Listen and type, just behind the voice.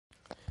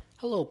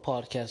Hello,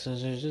 podcast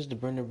listeners. This is the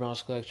Brendan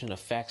Brown's Collection of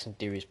Facts and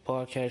Theories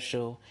podcast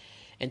show.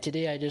 And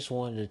today I just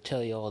wanted to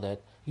tell you all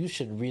that you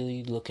should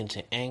really look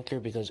into Anchor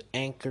because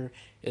Anchor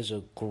is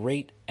a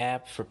great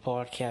app for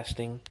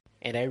podcasting.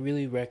 And I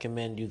really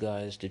recommend you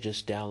guys to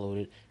just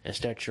download it and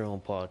start your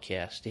own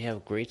podcast. They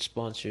have great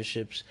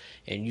sponsorships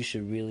and you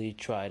should really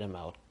try them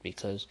out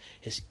because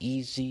it's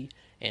easy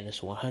and it's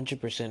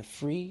 100%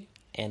 free.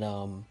 And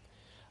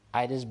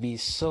I just be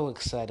so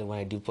excited when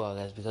I do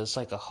podcasts because it's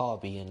like a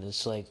hobby and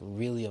it's like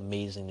really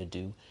amazing to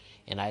do,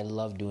 and I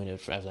love doing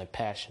it as my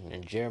passion.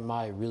 And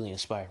Jeremiah really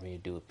inspired me to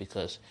do it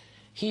because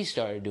he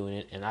started doing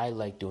it and I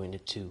like doing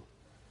it too,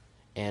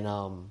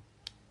 and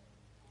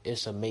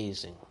it's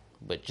amazing.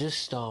 But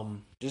just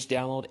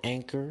download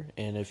Anchor,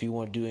 and if you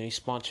want to do any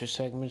sponsor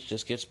segments,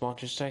 just get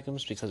sponsor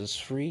segments because it's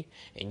free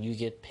and you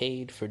get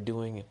paid for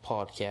doing a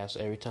podcast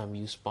every time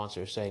you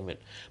sponsor a segment.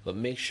 But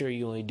make sure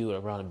you only do it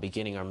around the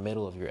beginning or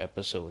middle of your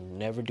episode.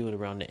 Never do it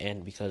around the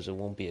end because it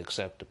won't be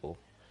acceptable.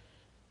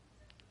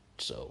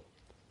 So,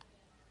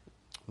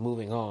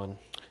 moving on.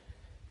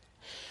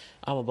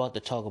 I'm about to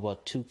talk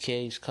about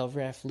 2K's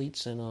cover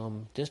athletes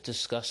and just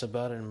discuss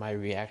about it and my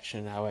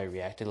reaction, how I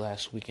reacted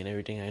last week and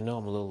everything. I know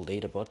I'm a little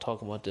late about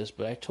talking about this,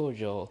 but I told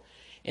y'all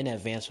in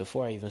advance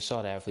before I even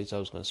saw the athletes I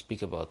was going to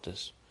speak about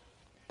this,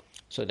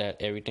 so that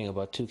everything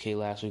about 2K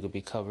last week will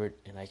be covered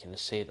and I can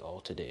say it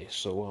all today.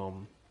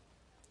 So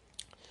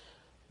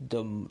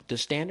the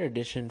standard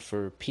edition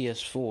for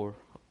PS4,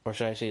 or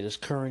should I say this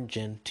current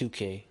gen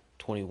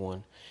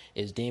 2K21,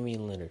 is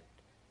Damian Lillard.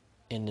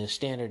 And the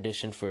standard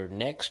edition for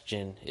next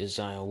gen is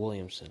Zion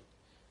Williamson.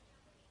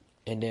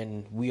 And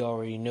then we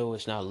already know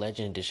it's not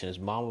Legend Edition, it's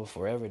Mamba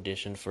Forever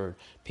Edition for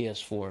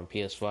PS4 and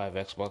PS5,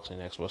 Xbox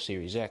and Xbox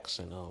Series X,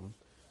 and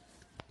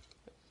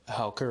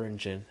how current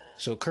gen.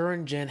 So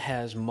current gen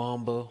has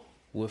Mamba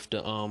with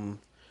the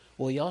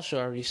well, y'all should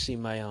already see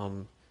my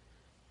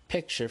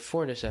picture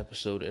for this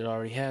episode. It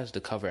already has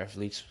the cover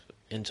athletes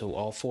into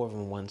all four of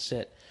them in one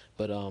set.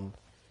 But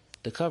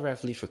the cover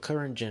athlete for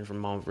current gen from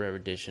Mamba Forever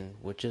Edition,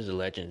 which is a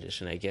Legend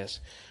Edition, I guess,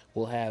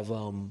 will have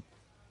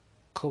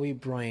Kobe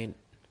Bryant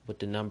with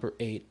the number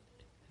 8,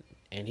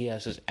 and he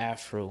has his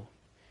afro.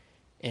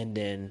 And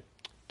then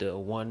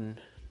the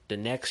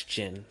next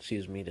gen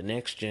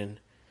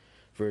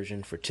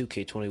version for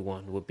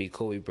 2K21 would be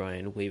Kobe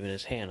Bryant waving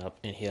his hand up,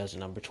 and he has a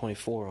number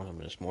 24 on him,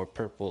 and it's more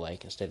purple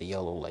like instead of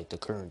yellow like the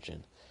current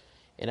gen.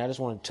 And I just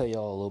want to tell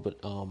y'all a little bit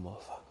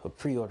of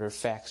pre-order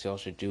facts y'all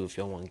should do if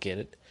y'all want to get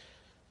it.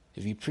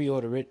 If you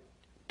pre-order it,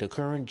 the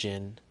current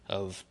gen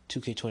of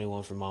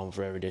 2K21 for Mamba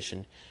Forever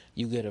Edition,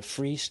 you get a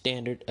free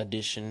standard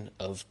edition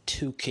of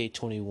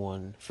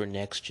 2K21 for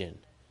next gen,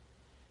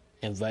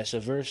 and vice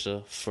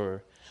versa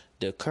for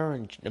the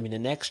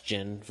next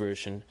gen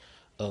version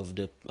of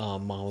the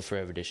Mamba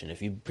Forever Edition.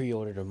 If you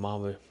pre-order the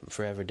Mamba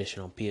Forever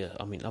Edition on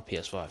not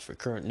PS5 for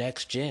current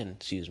next gen,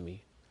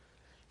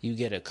 you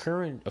get a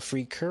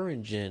free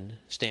current gen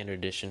standard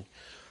edition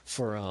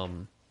for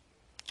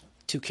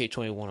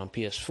 2K21 on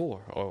PS4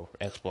 or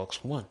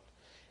Xbox One.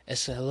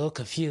 It's a little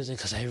confusing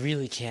because I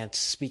really can't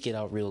speak it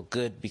out real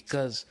good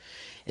because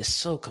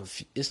it's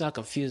not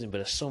confusing, but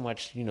there's so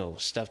much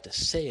stuff to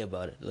say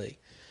about it. Like,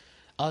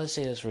 I'll just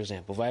say this for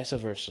example, vice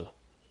versa.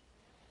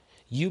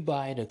 You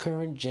buy the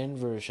current gen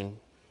version,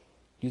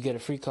 you get a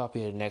free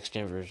copy of the next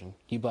gen version.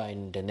 You buy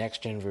the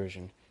next gen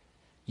version,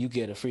 you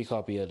get a free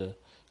copy of the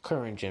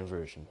current gen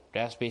version.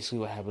 That's basically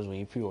what happens when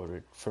you pre-order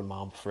it for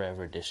Mamba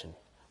Forever Edition,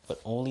 but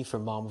only for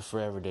Mamba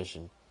Forever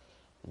Edition.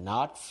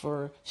 Not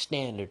for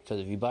standard, because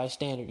if you buy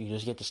standard, you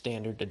just get the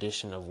standard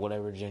edition of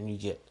whatever generation you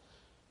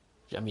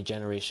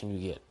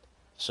get.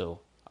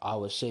 So I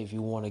would say if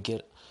you want to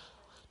get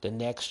the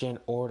next gen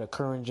or the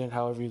current gen,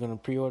 however you're going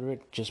to pre-order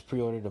it, just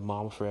pre-order the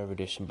Mamba Forever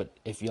Edition. But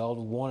if y'all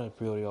want to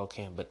pre-order, y'all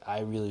can, but I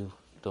really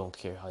don't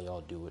care how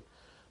y'all do it.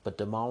 But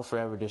the Mamba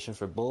Forever Edition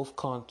for both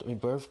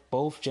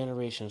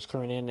generations,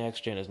 current and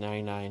next gen, is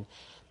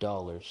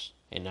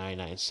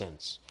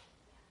 $99.99.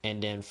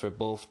 And then for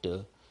both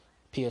the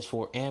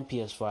PS4 and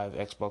PS5,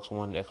 Xbox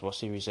One, Xbox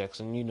Series X,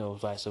 and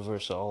vice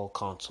versa, all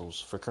consoles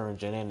for current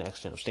gen and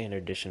next gen of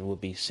standard edition would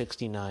be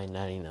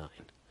 $69.99.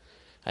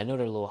 I know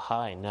they're a little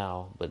high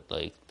now, but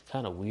like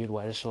kind of weird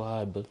why they're so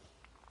high, but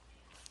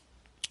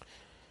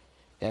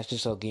that's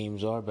just how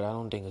games are. But I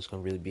don't think it's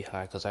gonna really be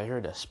high because I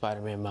heard that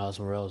Spider-Man Miles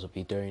Morales will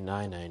be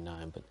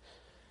 $39.99, but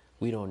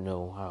we don't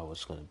know how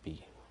it's gonna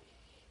be.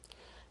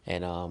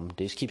 And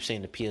they just keep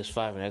saying the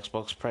PS5 and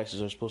Xbox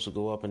prices are supposed to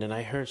go up. And then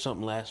I heard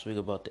something last week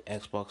about the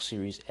Xbox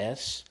Series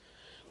S,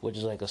 which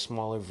is like a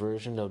smaller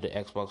version of the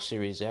Xbox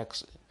Series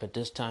X. But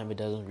this time it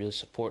doesn't really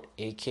support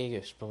 8K.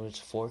 It supports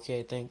 4K,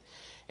 I think.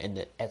 And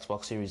the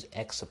Xbox Series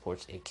X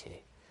supports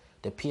 8K.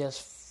 The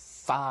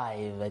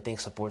PS5, I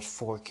think, supports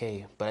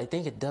 4K. But I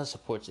think it does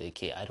support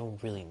 8K. I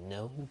don't really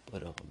know.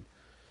 But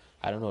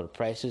I don't know the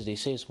prices. They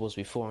say it's supposed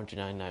to be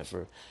 $499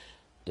 for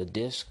the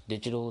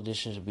digital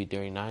edition should be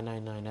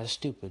 $39.99. That's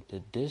stupid. The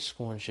disc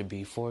one should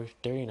be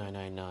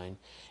 $39.99,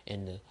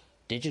 and the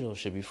digital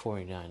should be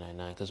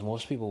 $49.99. Because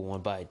most people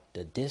want to buy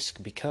the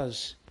disc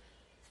because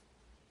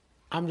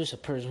I'm just a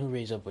person who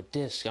raised up with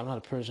disc. I'm not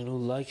a person who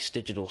likes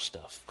digital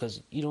stuff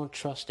because you don't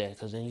trust that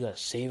because then you gotta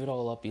save it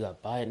all up. You gotta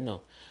buy it.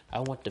 No,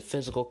 I want the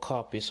physical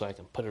copy so I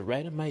can put it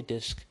right in my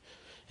disc,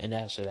 and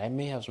that's it. I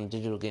may have some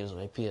digital games on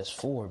my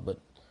PS4, but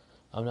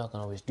I'm not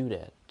gonna always do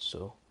that.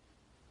 So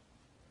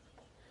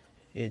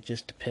it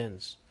just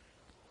depends.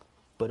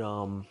 But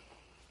I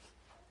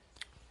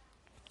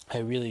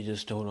really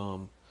just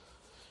don't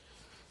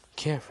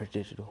care for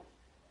digital.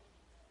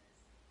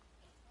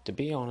 To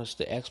be honest,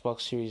 the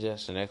Xbox Series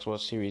S and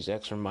Xbox Series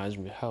X reminds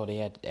me of how they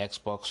had the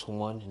Xbox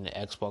One and the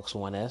Xbox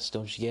One S.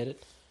 Don't you get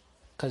it?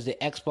 Because the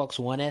Xbox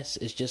One S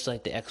is just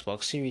like the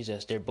Xbox Series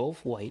S. They're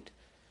both white.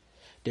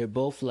 They're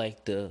both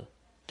like the.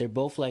 They're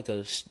both like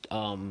a.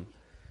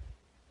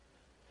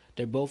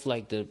 They're both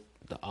like the.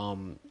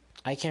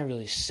 I can't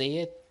really say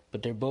it,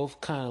 but they're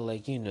both kind of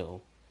like the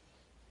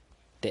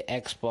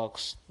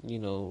Xbox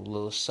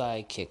little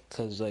sidekick.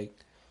 Cause like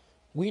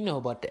we know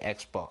about the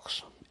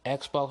Xbox.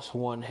 Xbox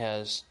One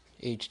has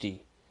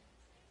HD.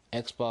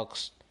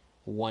 Xbox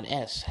One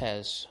S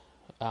has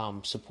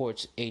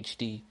supports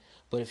HD,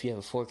 but if you have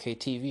a 4K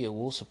TV, it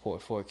will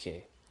support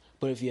 4K.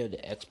 But if you have the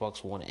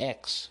Xbox One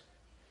X,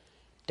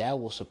 that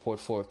will support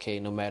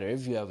 4K no matter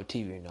if you have a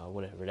TV or not,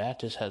 whatever.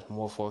 That just has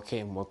more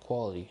 4K, more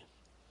quality.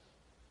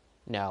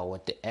 Now,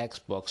 with the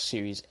Xbox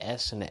Series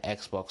S and the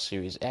Xbox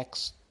Series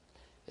X,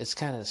 it's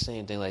kind of the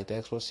same thing. Like the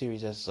Xbox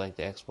Series S is like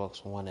the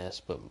Xbox One S,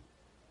 but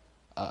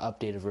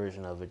updated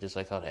version of it, just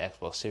like how the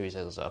Xbox Series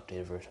X is an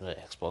updated version of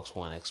the Xbox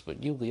One X.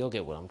 But you'll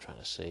get what I'm trying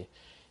to say,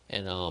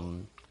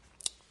 and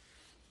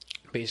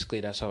basically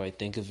that's how I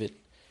think of it.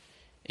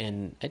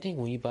 And I think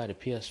when you buy the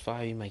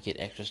PS5, you might get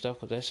extra stuff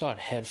because I saw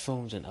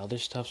headphones and other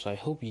stuff. So I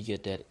hope you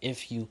get that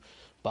if you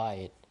buy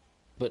it.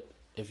 But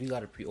if you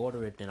gotta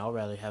pre-order it, then I'll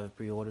rather have it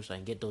pre-order so I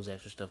can get those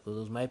extra stuff because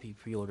those might be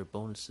pre-order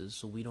bonuses.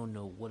 So we don't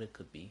know what it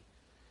could be.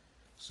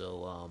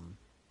 So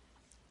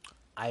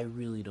I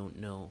really don't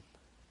know,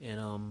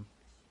 and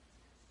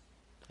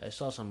I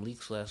saw some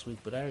leaks last week,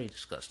 but I already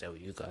discussed that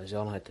with you guys.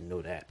 Y'all don't have to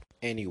know that.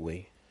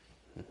 Anyway.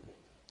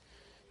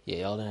 Yeah,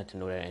 y'all don't have to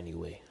know that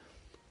anyway.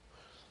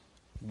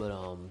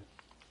 But,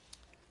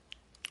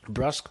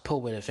 Brusque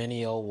Poet, if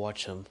any of y'all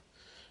watch him,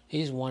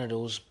 he's one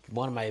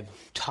of my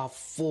top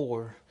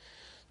 4,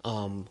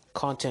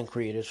 content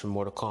creators for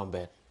Mortal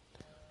Kombat.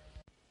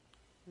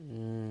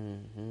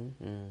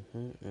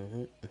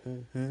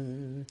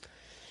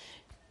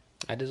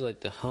 I just like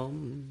to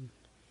hum.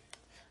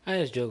 I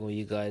just joking with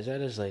you guys. I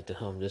just like to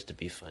hum just to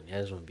be funny.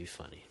 I just want to be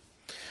funny.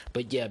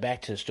 But yeah,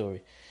 back to the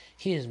story.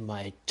 He is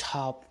one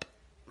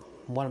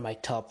of my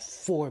top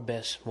 4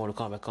 best Mortal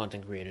Kombat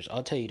content creators.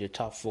 I'll tell you the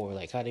top 4,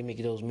 like how they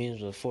make those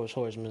memes with the Force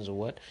Horsemen or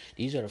what.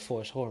 These are the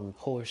Force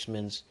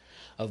Horsemen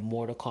of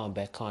Mortal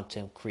Kombat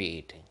content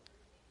creating.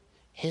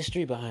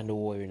 History Behind the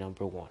Warrior,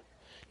 number 1.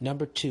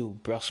 Number 2,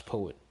 Brusque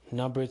Poet.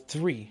 Number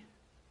 3,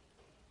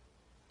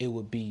 it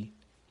would be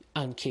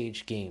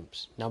Uncaged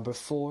Games. Number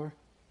 4,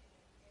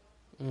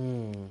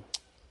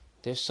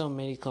 there's so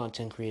many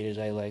content creators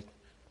I like,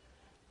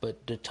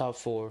 but the top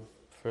 4,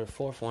 for the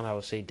 4th one, I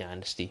would say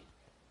Dynasty.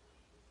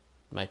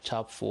 My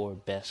top 4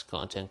 best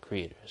content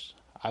creators.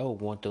 I would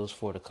want those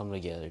 4 to come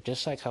together.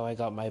 Just like how I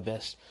got my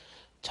best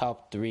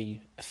top 3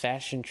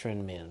 fashion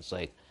trend mans.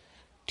 Like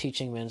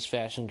Teaching Men's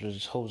Fashion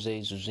was Jose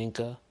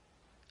Zuzinka,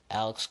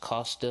 Alex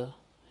Costa,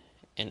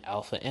 and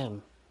Alpha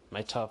M.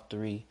 My top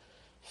 3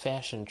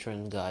 fashion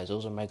trend guys.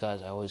 Those are my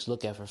guys I always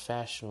look at for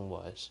fashion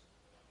wise.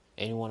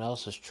 Anyone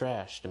else is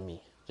trash to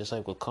me. Just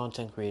like with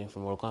content creating for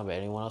Mortal Kombat,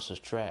 anyone else is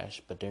trash,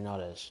 but they're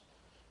not as...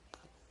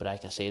 But I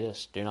can say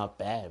this, they're not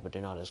bad, but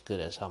they're not as good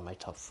as how my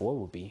top 4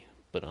 would be.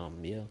 But,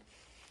 yeah.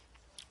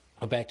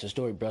 Back to the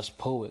story, Brusque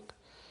Poet.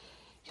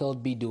 He'll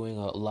be doing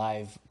a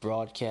live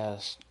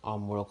broadcast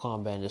on Mortal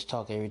Kombat and just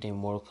talk everything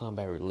Mortal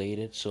Kombat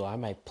related. So I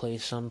might play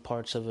some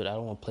parts of it. I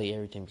don't want to play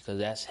everything because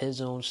that's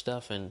his own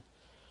stuff, and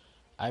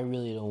I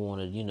really don't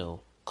want to,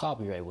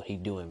 copyright what he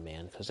doing,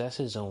 man, because that's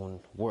his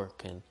own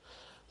work, and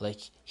like,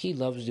 he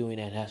loves doing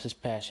that, that's his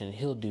passion,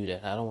 he'll do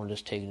that. I don't want to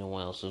just take no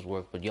one else's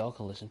work, but y'all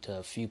can listen to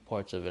a few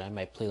parts of it. I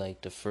might play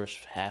like the first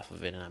half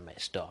of it and I might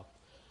stop.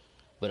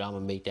 But I'm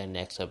gonna make that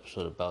next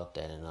episode about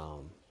that, and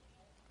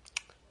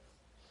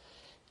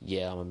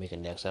yeah, I'm gonna make a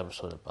next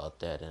episode about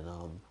that, and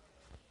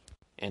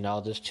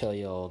I'll just tell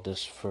y'all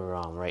this for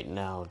right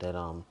now that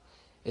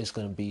it's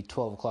gonna be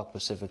 12 o'clock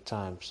Pacific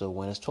time. So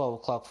when it's 12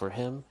 o'clock for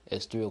him,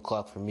 it's 3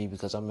 o'clock for me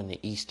because I'm in the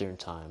Eastern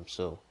time.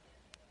 So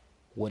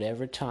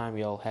whatever time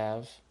y'all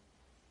have,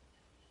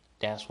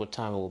 that's what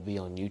time it will be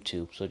on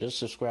YouTube. So just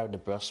subscribe to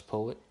Brusque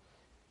Poet.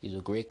 He's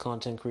a great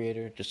content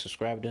creator. Just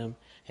subscribe to him,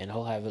 and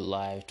he'll have it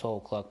live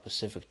 12 o'clock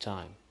Pacific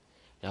time.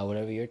 Now,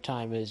 whatever your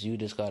time is, you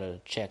just gotta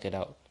check it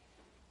out.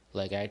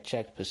 Like, I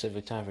checked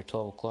Pacific time for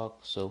 12 o'clock,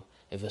 so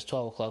if it's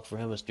 12 o'clock for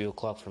him, it's 3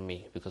 o'clock for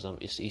me, because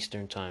it's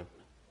Eastern time.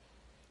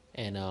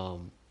 And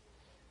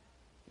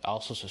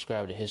also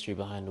subscribe to History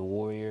Behind the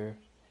Warrior.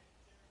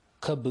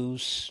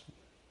 Caboose,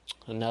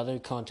 another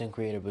content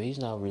creator, but he's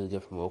not really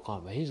good for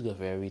Mortal Kombat. He's good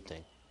for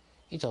everything.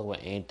 He talk about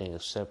anything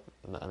except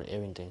not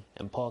everything.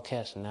 And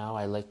Podcast Now,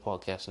 I like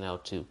Podcast Now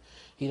too.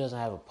 He doesn't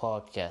have a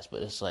podcast,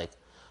 but it's like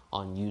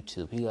on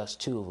YouTube. He has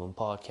two of them,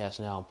 Podcast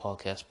Now and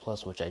Podcast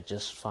Plus, which I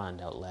just found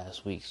out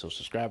last week. So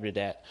subscribe to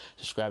that.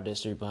 Subscribe to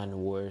History Behind the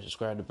Words.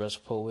 Subscribe to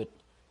Breast Poet,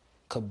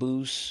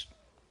 Caboose,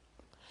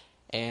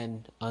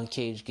 and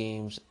Uncaged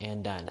Games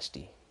and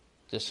Dynasty.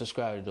 Just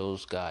subscribe to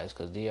those guys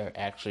because they are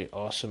actually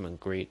awesome and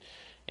great.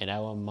 And I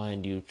won't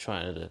mind you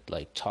trying to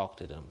like talk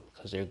to them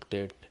because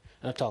they're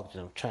not talking to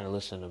them, trying to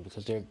listen to them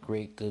because they're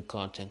great, good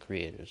content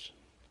creators.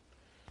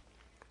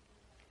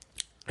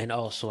 And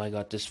also, I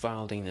got this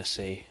final thing to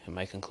say in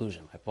my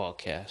conclusion, my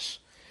podcast.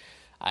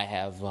 I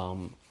have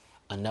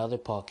another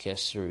podcast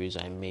series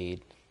I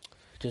made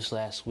just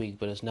last week,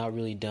 but it's not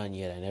really done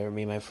yet. I never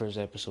made my first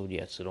episode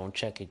yet, so don't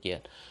check it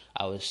yet.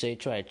 I would say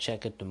try to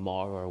check it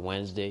tomorrow or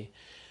Wednesday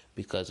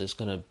because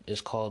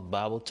it's called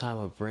Bible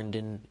Time with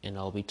Brendan, and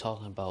I'll be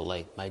talking about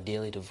like my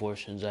daily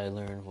devotions I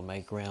learned with my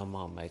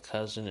grandma, my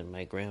cousin, and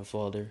my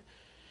grandfather,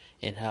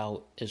 and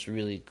how it's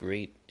really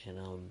great. And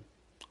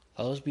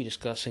I'll just be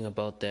discussing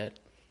about that.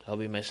 That'll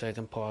be my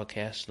second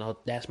podcast. And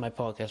that's my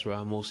podcast where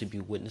I'll mostly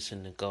be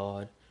witnessing to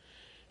God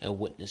and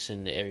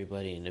witnessing to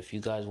everybody. And if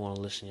you guys want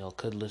to listen, y'all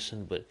could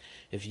listen. But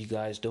if you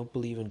guys don't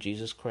believe in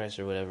Jesus Christ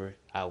or whatever,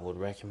 I would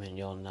recommend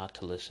y'all not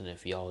to listen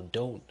if y'all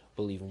don't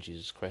believe in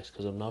Jesus Christ.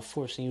 Because I'm not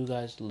forcing you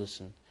guys to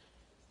listen.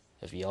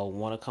 If y'all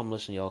want to come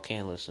listen, y'all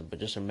can listen. But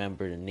just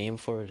remember, the name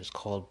for it is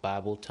called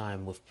Bible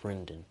Time with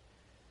Brendan.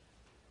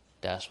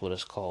 That's what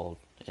it's called.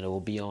 And it will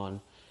be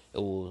on...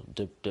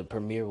 The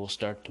premiere will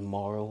start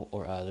tomorrow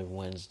or either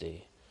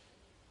Wednesday,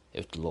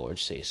 if the Lord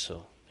says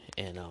so.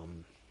 And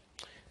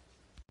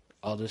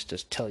I'll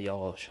just tell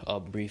y'all a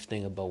brief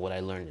thing about what I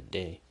learned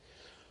today.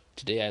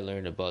 Today I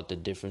learned about the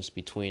difference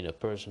between a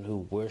person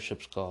who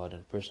worships God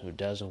and a person who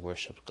doesn't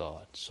worship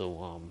God.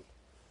 So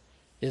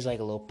it's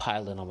like a little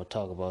pilot I'm gonna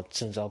talk about.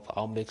 Since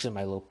I'll mix in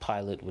my little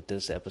pilot with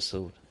this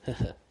episode.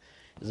 This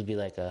will be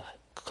like a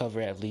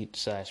cover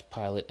athlete /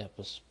 pilot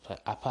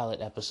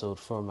episode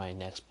for my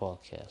next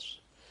podcast.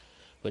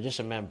 But just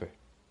remember,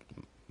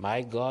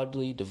 my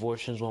godly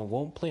devotions one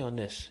won't play on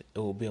this. It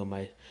will be on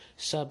my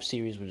sub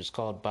series, which is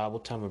called Bible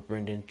Time with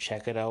Brendan.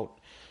 Check it out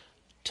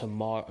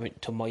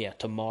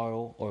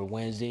tomorrow or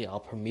Wednesday. I'll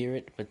premiere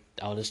it, but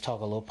I'll just talk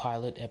a little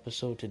pilot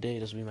episode today.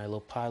 This will be my little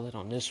pilot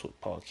on this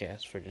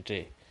podcast for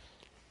today.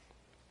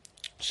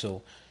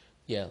 So,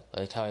 yeah,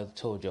 like how I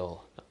told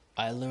y'all,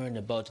 I learned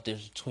about the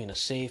difference between a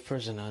saved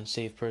person and an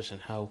unsaved person,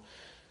 how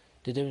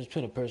the difference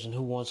between a person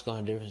who wants God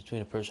and the difference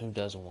between a person who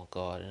doesn't want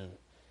God. And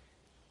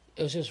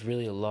it was just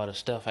really a lot of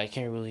stuff. I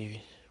can't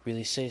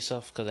really say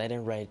stuff because I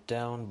didn't write it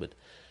down, but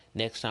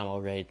next time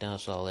I'll write it down,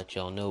 so I'll let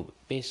y'all know.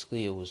 But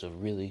basically, it was a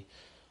really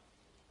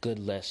good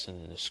lesson,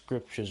 and the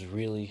scriptures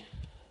really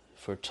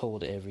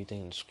foretold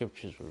everything. The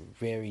scriptures were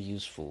very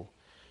useful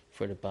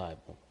for the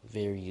Bible,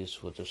 very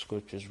useful. The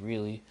scriptures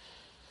really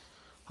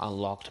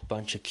unlocked a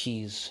bunch of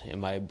keys in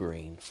my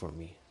brain for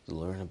me to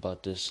learn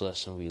about this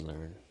lesson we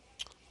learned.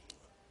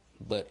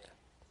 But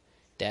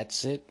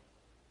that's it.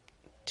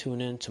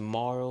 Tune in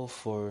tomorrow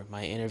for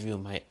my interview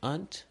with my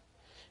aunt,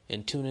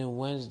 and tune in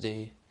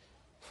Wednesday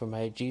for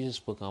my Jesus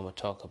book I'm going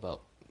to talk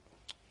about.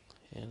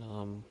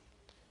 And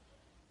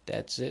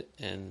that's it.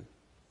 And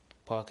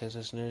podcast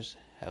listeners,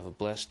 have a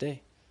blessed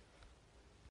day.